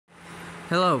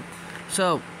Hello.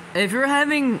 So, if you're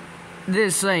having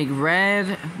this like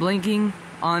red blinking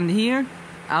on here,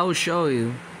 I will show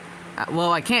you.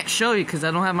 Well, I can't show you because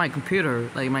I don't have my computer,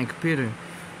 Well,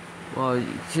 you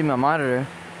can see my monitor.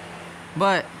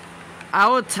 But I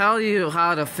will tell you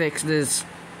how to fix this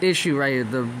issue right here.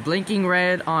 The blinking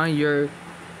red on your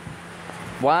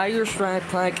wire strap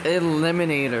plug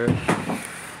eliminator.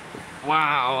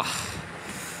 Wow.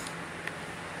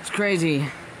 It's crazy.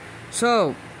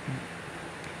 So,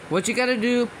 what you gotta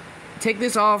do, take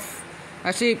this off.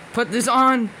 Actually, put this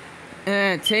on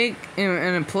and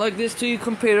and plug this to your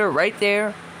computer right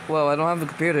there. Well, I don't have a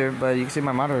computer, but you can see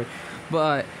my monitor.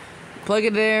 But plug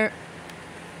it there.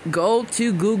 Go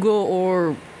to Google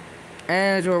or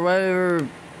Edge or whatever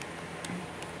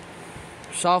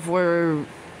software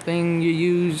thing you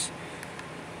use.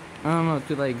 I don't know,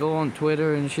 to like go on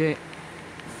Twitter and shit.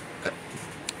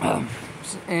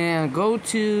 And go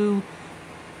to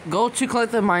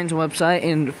Collective Minds website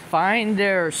and find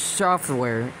their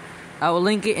software. I will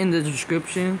link it in the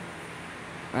description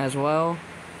as well,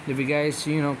 if you guys,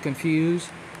 confused.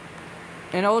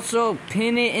 And also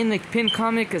pin it in the pinned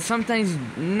comment, because sometimes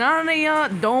none of y'all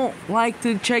don't like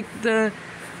to check the,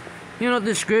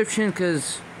 description,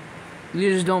 because you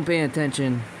just don't pay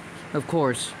attention. Of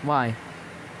course, why?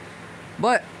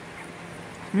 But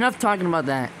enough talking about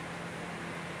that.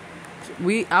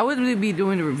 I would be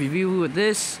doing a review with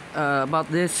this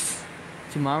about this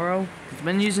tomorrow. I've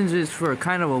been using this for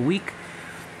kind of a week,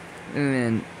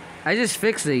 and I just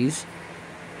fixed these.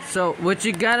 So what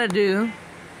you gotta do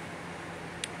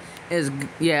is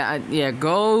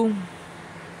go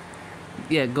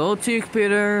to your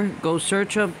computer, go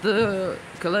search up the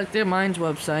Collective Minds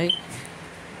website,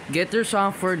 get their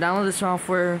software, download the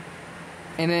software,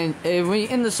 and then when you're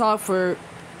in the software,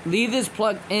 leave this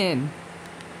plugged in.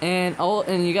 And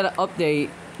you gotta update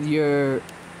your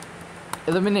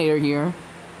eliminator here,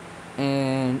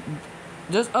 and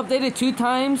just update it 2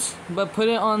 times, but put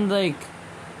it on I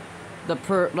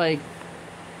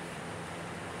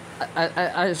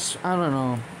don't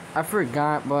know, I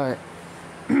forgot, but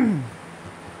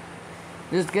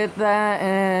just get that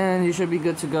and you should be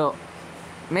good to go.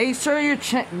 Make sure your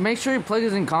plug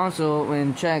is in console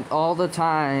and check all the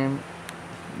time,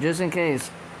 just in case.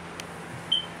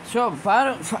 So,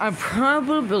 I'm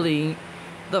probably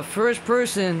the first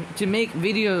person to make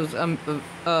videos,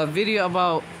 a video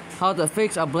about how to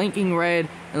fix a blinking red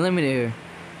eliminator.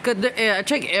 Cause I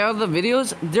checked all the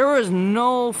videos, there was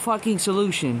no fucking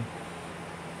solution.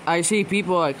 I see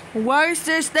people like, why is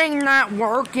this thing not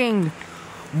working?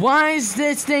 Why is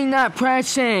this thing not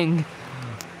pressing?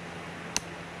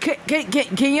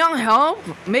 Can y'all help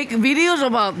make videos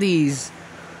about these?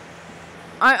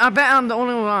 I bet I'm the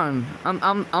only one.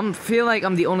 I'm feel like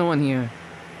I'm the only one here.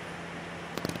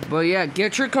 But yeah,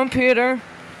 get your computer.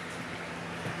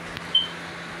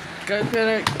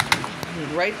 Computer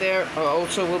right there.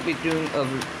 Also, we'll be doing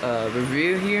a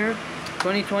review here,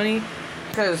 2020,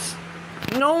 because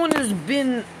no one has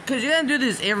been. Because you gotta do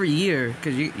this every year.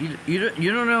 Because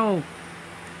you don't know.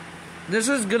 This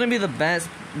is gonna be the best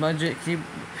budget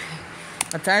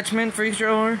attachment for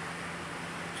sure.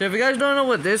 So if you guys don't know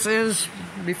what this is,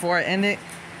 before I end it,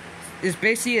 it's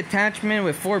basically an attachment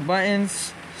with 4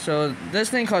 buttons. So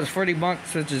this thing costs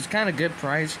 $40, which is kind of good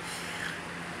price.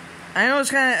 I know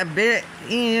it's kind of a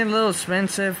little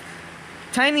expensive,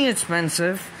 tiny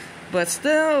expensive, but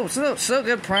still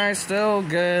good price, still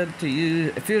good to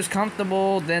use. It feels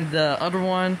comfortable than the other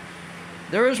one.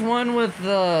 There is one with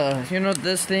the,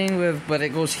 this thing with, but it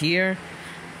goes here.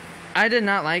 I did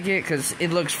not like it because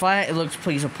it looks flat, it looks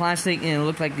piece of plastic, and it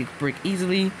looked like they break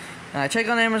easily. Check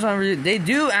on Amazon, they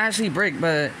do actually break,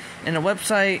 but in the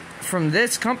website from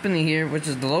this company here, which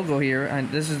is the logo here,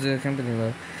 this is the company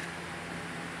logo,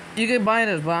 you can buy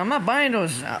this, but I'm not buying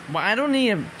those. I don't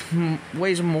need to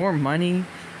waste more money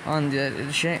on the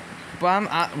shit. But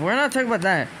we're not talking about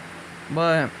that.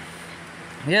 But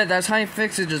yeah, that's how you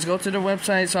fix it. Just go to the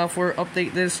website, software,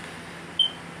 update this,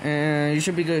 and you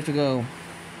should be good to go.